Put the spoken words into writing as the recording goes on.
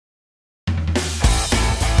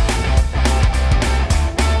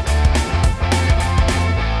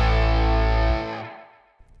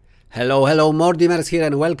Hello, Mordimers here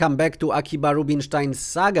and welcome back to Akiba Rubinstein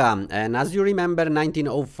saga. And as you remember,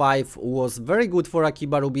 1905 was very good for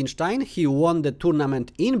Akiba Rubinstein. He won the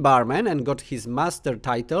tournament in Barmen and got his master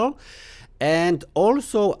title. And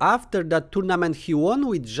also after that tournament he won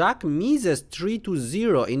with Jacques Mises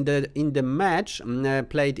 3-0 in the match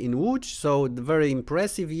played in Łódź, so very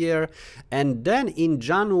impressive year. And then in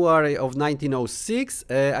January of 1906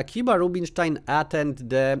 Akiba Rubinstein attended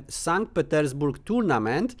the Sankt Petersburg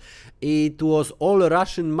tournament. It was All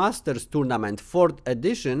Russian Masters tournament, 4th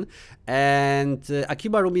edition, and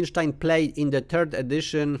Akiba Rubinstein played in the 3rd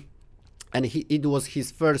edition. And it was his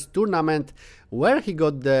first tournament where he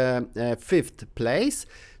got the 5th place.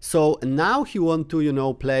 So now he want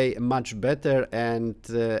to, play much better, and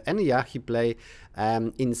yeah, he play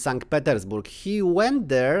in Sankt Petersburg. He went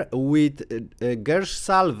there with Gersh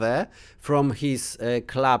Salve from his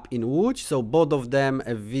club in Łódź. So both of them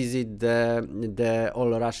visit the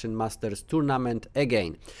All Russian Masters tournament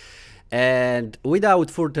again. And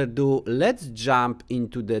without further ado, let's jump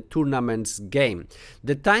into the tournament's game.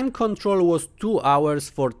 The time control was 2 hours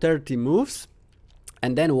for 30 moves,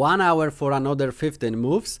 and then 1 hour for another 15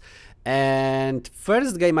 moves. And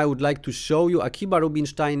first game I would like to show you, Akiba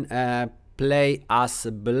Rubinstein play as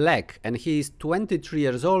black, and he is 23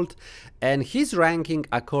 years old, and his ranking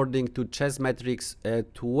according to Chessmetrics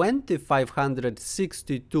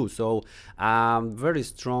 2562, so very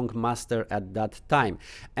strong master at that time.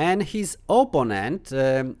 And his opponent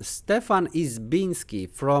Stefan Izbinsky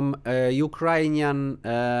from Ukrainian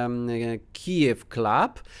Kiev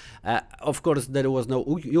club. Of course there was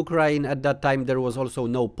no Ukraine at that time, there was also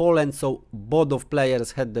no Poland, so both of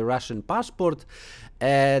players had the Russian passport,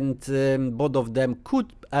 and both of them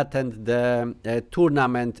could attend the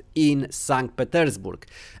tournament in Sankt Petersburg.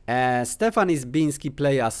 Stefan Izbinsky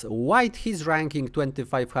play as white, his ranking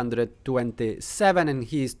 2527, and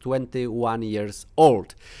he is 21 years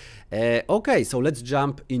old. Okay, so let's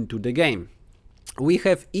jump into the game. We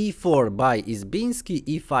have e4 by Izbinsky,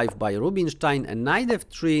 e5 by Rubinstein, knight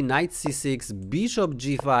f3, knight c6, bishop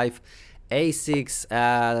g5,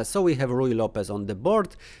 a6, so we have Ruy Lopez on the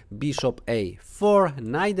board, bishop a4,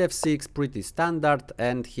 knight f6, pretty standard,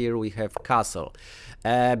 and here we have castle.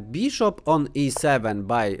 Bishop on e7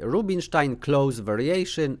 by Rubinstein, close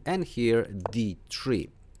variation, and here d3.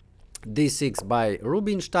 d6 by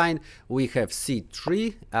Rubinstein, we have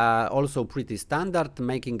c3, also pretty standard,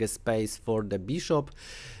 making a space for the bishop,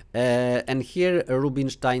 and here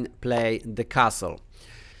Rubinstein play the castle.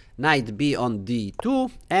 Knight b on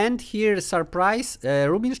d2, and here surprise,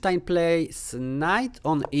 Rubinstein plays knight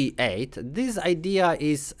on e8. This idea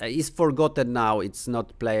is forgotten now, it's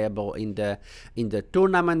not playable in the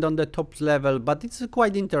tournament on the top level, but it's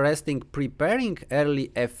quite interesting, preparing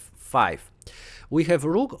early f5. We have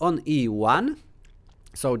rook on e1,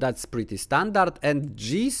 so that's pretty standard, and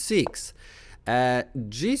g6.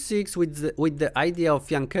 G6 with the idea of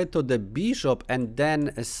fianchetto the bishop, and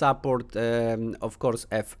then support of course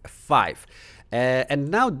f5.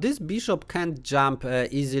 And now this bishop can't jump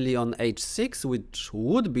easily on h6, which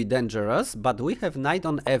would be dangerous, but we have knight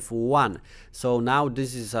on f1, so now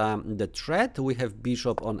this is the threat. We have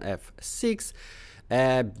bishop on f6,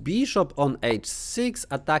 bishop on h6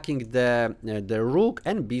 attacking the rook,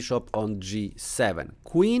 and bishop on g7,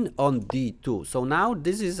 queen on d2. So now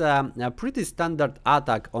this is a pretty standard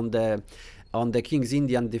attack on the King's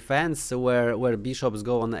Indian defense, where bishops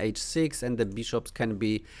go on h6 and the bishops can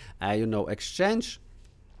be exchanged.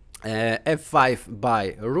 f5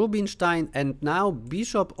 by Rubinstein, and now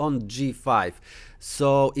bishop on g5.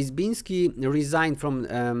 So Izbinsky resigned from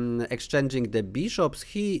exchanging the bishops.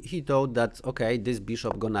 He thought that, okay, this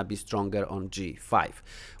bishop gonna be stronger on g5.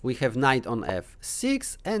 We have knight on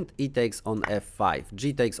f6, and e takes on f5,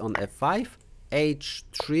 g takes on f5,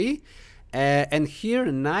 h3, and here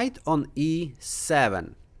knight on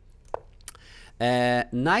e7.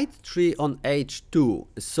 Knight 3 on h2.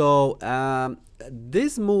 So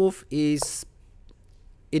this move is,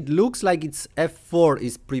 it looks like it's f4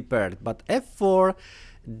 is prepared, but f4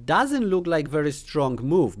 doesn't look like very strong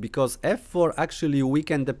move, because f4 actually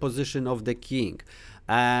weakened the position of the king,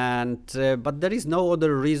 and but there is no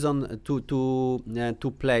other reason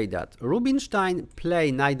to play that. Rubinstein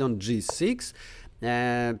play knight on g6,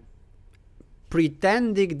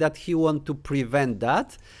 pretending that he want to prevent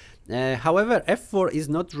that. However, f4 is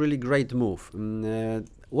not really great move.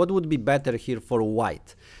 What would be better here for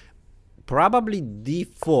white? Probably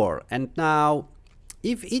d4, and now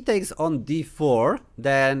If e takes on d4,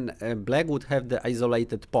 then black would have the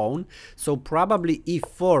isolated pawn, so probably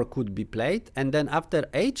e4 could be played, and then after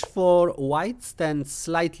h4 white stands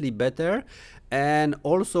slightly better, and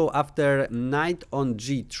also after knight on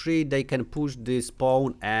g3 they can push this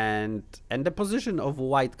pawn, and the position of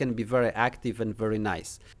white can be very active and very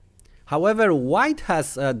nice. However, white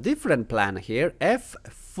has a different plan here,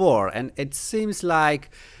 f4, and it seems like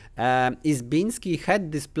Izbinsky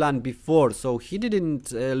had this plan before, so he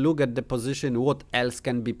didn't look at the position what else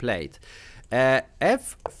can be played.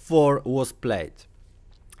 f4 was played.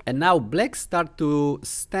 And now black start to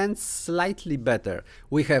stand slightly better.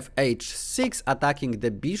 We have h6 attacking the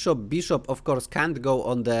bishop. Bishop of course can't go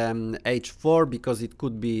on the h4 because it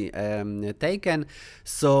could be taken.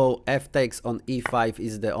 So f takes on e5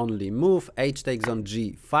 is the only move. H takes on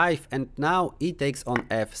g5, and now e takes on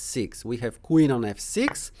f6. We have queen on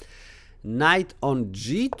f6, knight on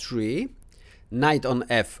g3, knight on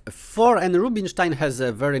f4, and Rubinstein has a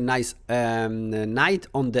very nice knight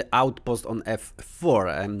on the outpost on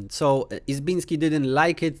f4. So Izbinsky didn't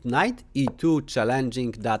like it. Knight e2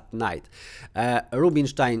 challenging that knight.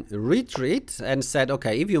 Rubinstein retreat and said,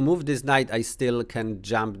 okay, if you move this knight, I still can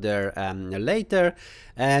jump there later.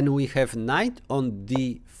 And we have knight on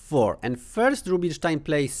d4. And first Rubinstein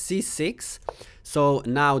plays c6. So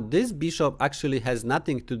now this bishop actually has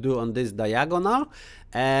nothing to do on this diagonal.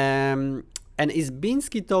 And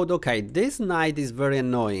Izbinsky thought, okay, this knight is very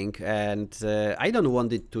annoying, and I don't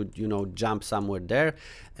want it to, you know, jump somewhere there.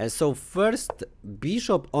 So first,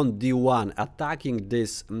 bishop on d1, attacking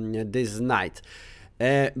this this knight.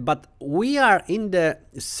 But we are in the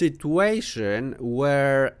situation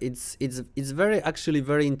where it's actually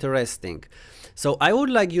very interesting. So I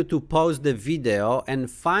would like you to pause the video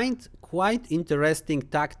and find quite interesting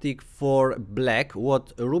tactic for black,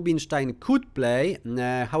 what Rubinstein could play,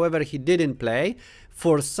 however he didn't play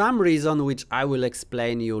for some reason which I will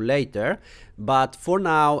explain you later. But for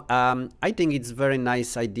now, I think it's very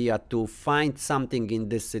nice idea to find something in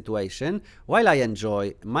this situation while I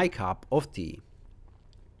enjoy my cup of tea.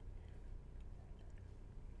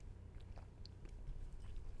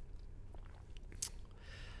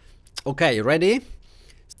 Okay, ready?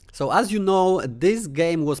 So as you know, this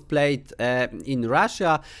game was played in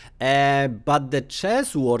Russia, but the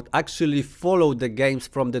chess world actually followed the games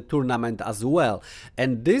from the tournament as well.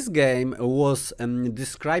 And this game was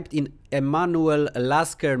described in Emanuel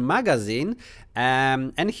Lasker magazine,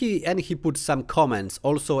 and he put some comments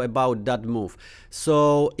also about that move.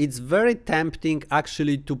 So it's very tempting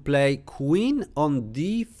actually to play queen on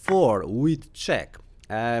d4 with check.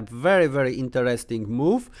 Very, very interesting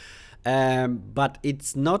move. But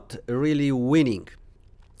it's not really winning.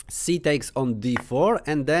 C takes on d4,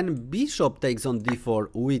 and then bishop takes on d4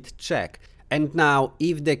 with check. And now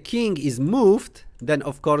if the king is moved, then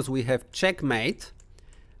of course we have checkmate,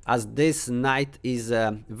 as this knight is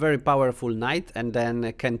a very powerful knight and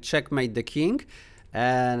then can checkmate the king,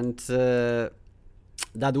 and that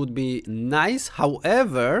would be nice.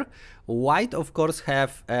 However, white of course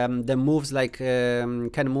have the moves like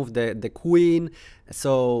can move the queen,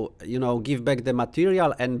 so you know, give back the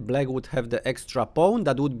material, and black would have the extra pawn.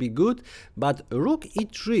 That would be good. But rook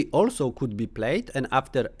e3 also could be played, and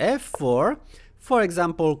after f4, for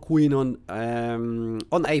example, queen on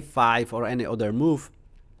a5 or any other move,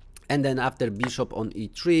 and then after bishop on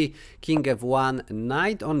e3, king f1,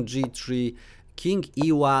 knight on g3, king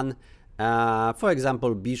e1, for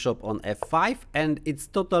example, bishop on f5, and it's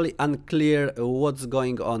totally unclear what's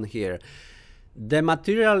going on here. The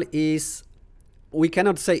material is, we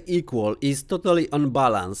cannot say equal, is totally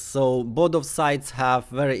unbalanced, so both of sides have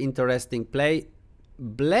very interesting play.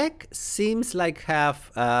 Black seems like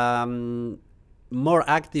have more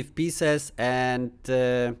active pieces, and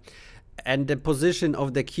the position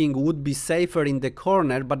of the king would be safer in the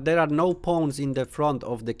corner, but there are no pawns in the front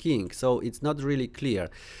of the king, so it's not really clear.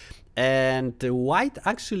 And white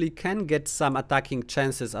actually can get some attacking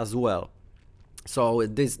chances as well. So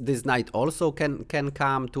this knight also can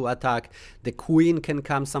come to attack. The queen can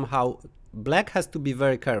come somehow. Black has to be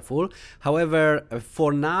very careful. However,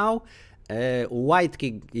 for now, white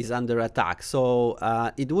king is under attack, so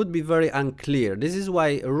it would be very unclear. This is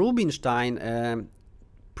why Rubinstein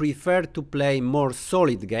preferred to play more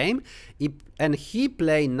solid game, and he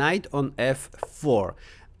played knight on f4.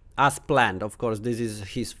 As planned, of course, this is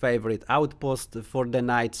his favorite outpost for the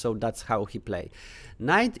knight, so that's how he played.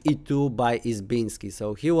 Knight e2 by Izbinsky,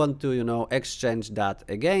 so he want to, you know, exchange that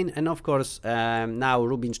again, and of course now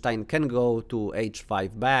Rubinstein can go to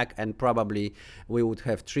h5 back, and probably we would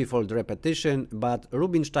have threefold repetition, but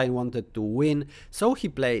Rubinstein wanted to win, so he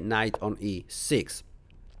played knight on e6.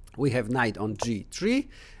 We have knight on g3,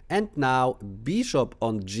 and now bishop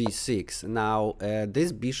on g6. Now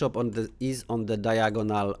this bishop is on the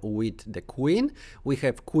diagonal with the queen. We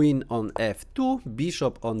have queen on f2,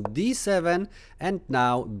 bishop on d7, and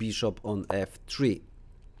now bishop on f3.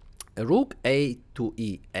 Rook a to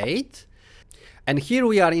e8. And here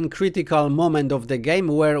we are in critical moment of the game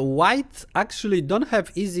where white actually don't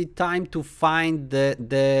have easy time to find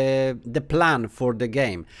the plan for the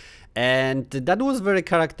game. And that was very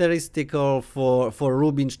characteristical for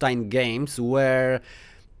Rubinstein games, where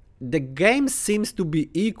the game seems to be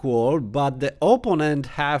equal, but the opponent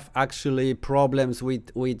have actually problems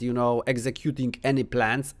with you know, executing any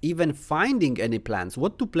plans, even finding any plans.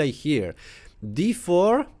 What to play here?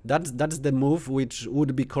 d4, that's the move which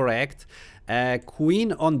would be correct.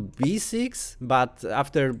 Queen on b6, but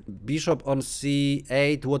after bishop on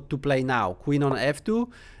c8, what to play now? Queen on f2.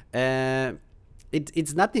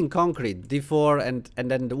 It's nothing concrete. d4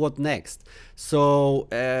 and then what next? So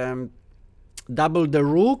double the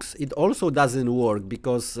rooks, it also doesn't work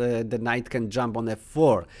because the knight can jump on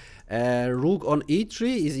f4. Rook on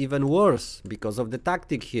e3 is even worse because of the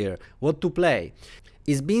tactic here. What to play?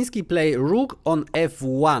 Izbinsky play rook on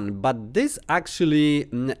f1, but this actually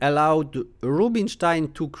allowed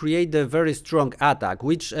Rubinstein to create a very strong attack,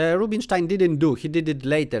 which Rubinstein didn't do. He did it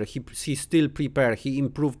later. He still prepared. He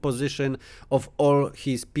improved position of all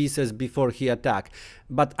his pieces before he attacked.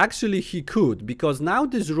 But actually he could, because now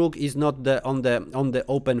this rook is not on the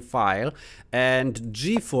open file, and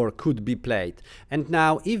g4 could be played. And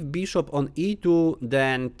now if bishop on e2,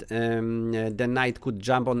 then the knight could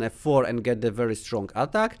jump on f4 and get a very strong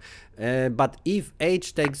attack. But if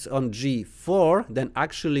h takes on g4, then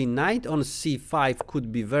actually knight on c5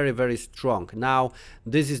 could be very, very strong. Now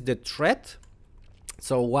this is the threat,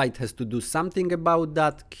 so white has to do something about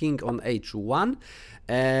that. King on h1.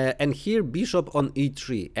 And here bishop on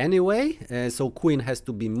e3 anyway, so queen has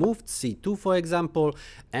to be moved, c2 for example,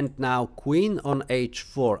 and now queen on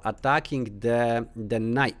h4 attacking the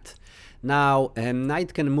knight. Now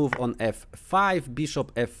knight can move on f5,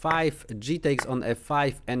 bishop f5, g takes on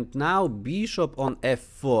f5, and now bishop on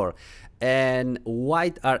f4. And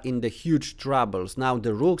white are in the huge troubles. Now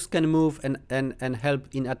the rooks can move and help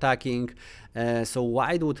in attacking, so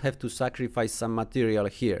white would have to sacrifice some material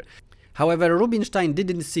here. However, Rubinstein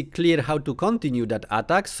didn't see clear how to continue that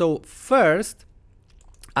attack, so first,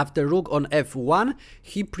 after rook on f1,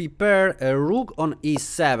 he prepared a rook on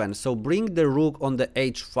e7, so bring the rook on the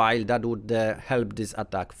h file. That would help this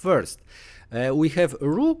attack. First, we have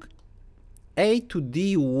rook a to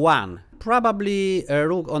d1. Probably a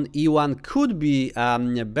rook on e1 could be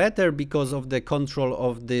better because of the control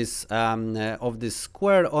of this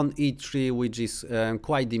square on e3, which is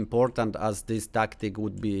quite important, as this tactic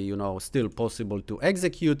would be, you know, still possible to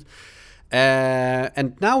execute.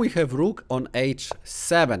 And now we have rook on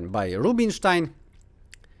h7 by Rubinstein.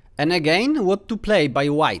 And again, what to play by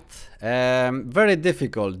white? Very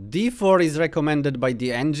difficult. d4 is recommended by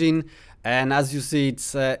the engine. And as you see,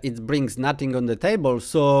 it brings nothing on the table.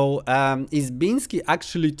 So Izbinsky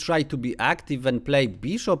actually tried to be active and play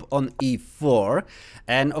bishop on e4.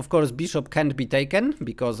 And of course, bishop can't be taken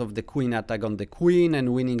because of the queen attack on the queen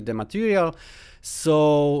and winning the material.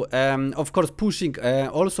 So of course, pushing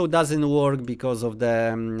also doesn't work because of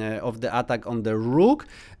the attack on the rook.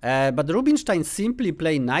 But Rubinstein simply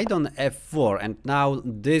played knight on f4, and now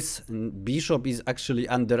this bishop is actually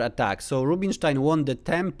under attack. So Rubinstein won the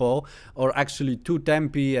tempo, or actually two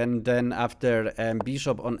tempi, and then after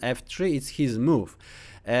bishop on f3, it's his move.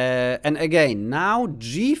 And again, now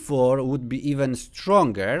g4 would be even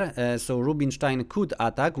stronger, so Rubinstein could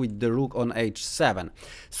attack with the rook on h7.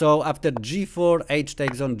 So after g4, h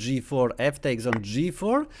takes on g4, f takes on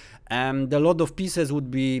g4, and a lot of pieces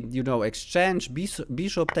would be, you know, exchanged.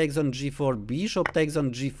 Bishop takes on g4, bishop takes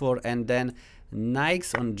on g4, and then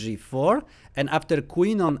knights on g4. And after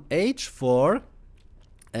queen on h4,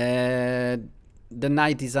 the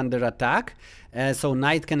knight is under attack, so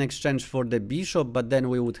knight can exchange for the bishop, but then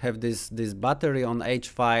we would have this battery on h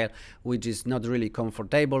file, which is not really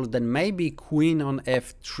comfortable. Then maybe queen on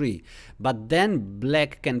f3, but then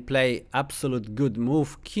black can play absolute good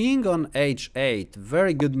move, king on h8,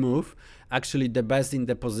 very good move, actually the best in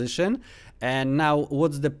the position. And now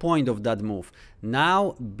what's the point of that move?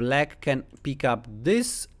 Now black can pick up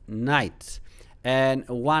this knight, and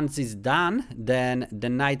once it's done, then the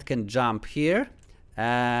knight can jump here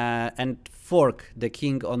and fork the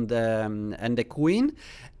king on and the queen,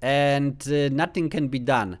 and nothing can be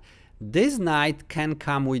done. this knight can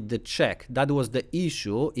come with the check. That was the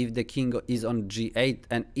issue if the king is on g8,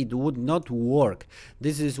 and it would not work.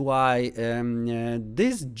 This is why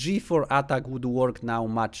this g4 attack would work now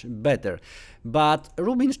much better. But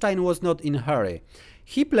Rubinstein was not in a hurry.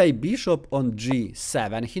 He played bishop on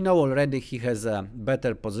g7. He know already he has a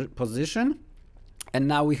better position. And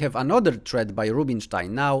now we have another threat by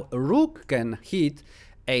Rubinstein. Now rook can hit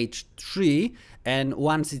h3, and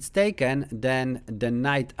once it's taken, then the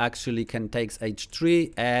knight actually can take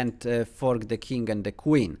h3 and fork the king and the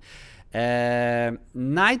queen.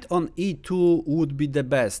 Knight on e2 would be the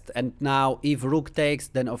best, and now if rook takes,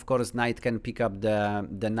 then of course knight can pick up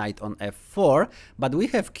the knight on f4, but we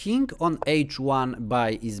have king on h1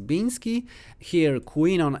 by Izbinsky, here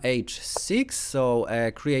queen on h6,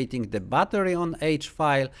 so creating the battery on h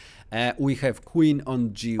file. We have queen on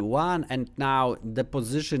g1, and now the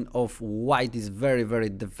position of white is very, very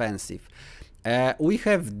defensive. We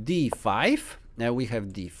have d5. We have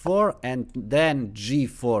d4 and then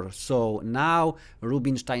g4. So now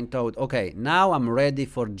Rubinstein thought, okay, now I'm ready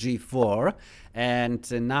for g4,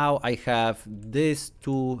 and now I have these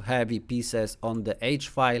two heavy pieces on the h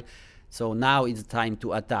file. So now it's time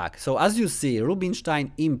to attack. So as you see,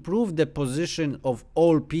 Rubinstein improved the position of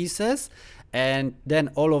all pieces, and then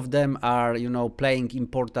all of them are, you know, playing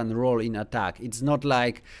important role in attack. It's not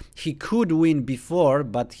like he could win before,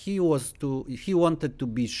 but he wanted to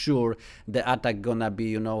be sure the attack gonna be,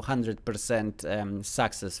 you know, 100%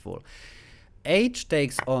 successful. H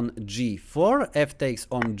takes on g4, f takes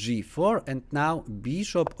on g4, and now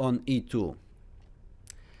bishop on e2.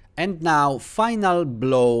 And now final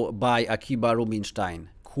blow by Akiba Rubinstein,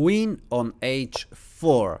 queen on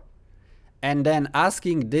h4. And then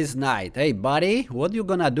asking this knight, hey buddy, what you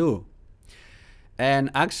gonna do? And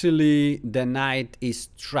actually the knight is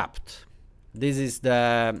trapped. This is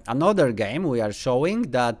another game we are showing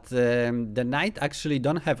that the knight actually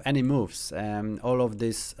don't have any moves. All of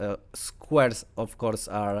these squares of course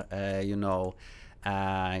are you know,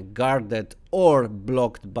 guarded or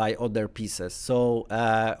blocked by other pieces. So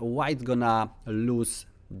white gonna lose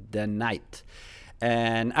the knight.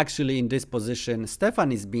 And actually in this position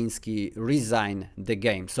Stefan Izbinsky resigned the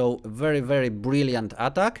game. So very, very brilliant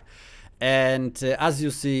attack. And as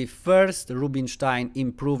you see, first Rubinstein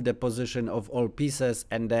improved the position of all pieces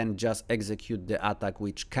and then just execute the attack,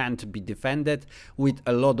 which can't be defended, with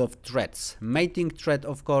a lot of threats. Mating threat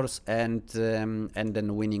of course, and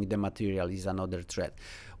then winning the material is another threat.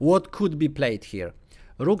 What could be played here?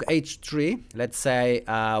 Rook h3, let's say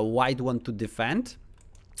white want to defend.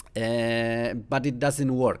 But it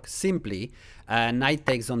doesn't work. Simply knight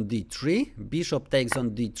takes on d3, bishop takes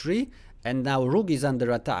on d3, and now rook is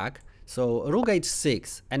under attack. So rook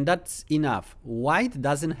h6, and that's enough. White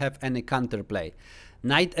doesn't have any counterplay.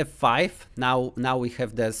 Knight f5, now we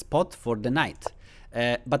have the spot for the knight.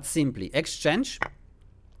 But simply exchange,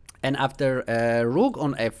 and after rook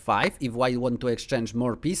on f5, if white want to exchange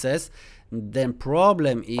more pieces, then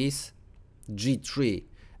problem is g3.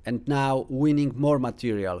 And now winning more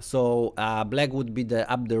material. So black would be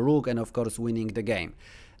up the rook, and of course winning the game.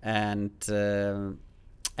 And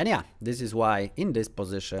yeah, this is why in this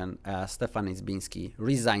position Stefan Izbinsky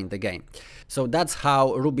resigned the game. So that's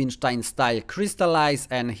how Rubinstein's style crystallized,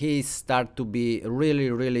 and he started to be really,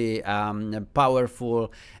 really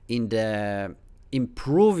powerful in the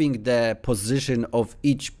improving the position of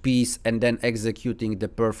each piece and then executing the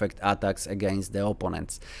perfect attacks against the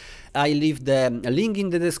opponents. I leave the link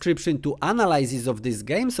in the description to analysis of this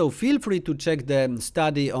game, so feel free to check the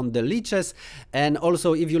study on the leeches. And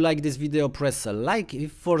also, if you like this video, press a like.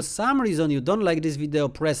 If for some reason you don't like this video,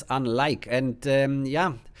 press unlike. And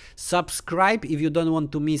yeah, subscribe if you don't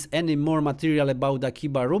want to miss any more material about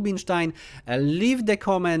Akiba Rubinstein. Leave the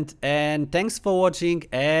comment, and thanks for watching,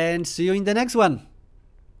 and see you in the next one.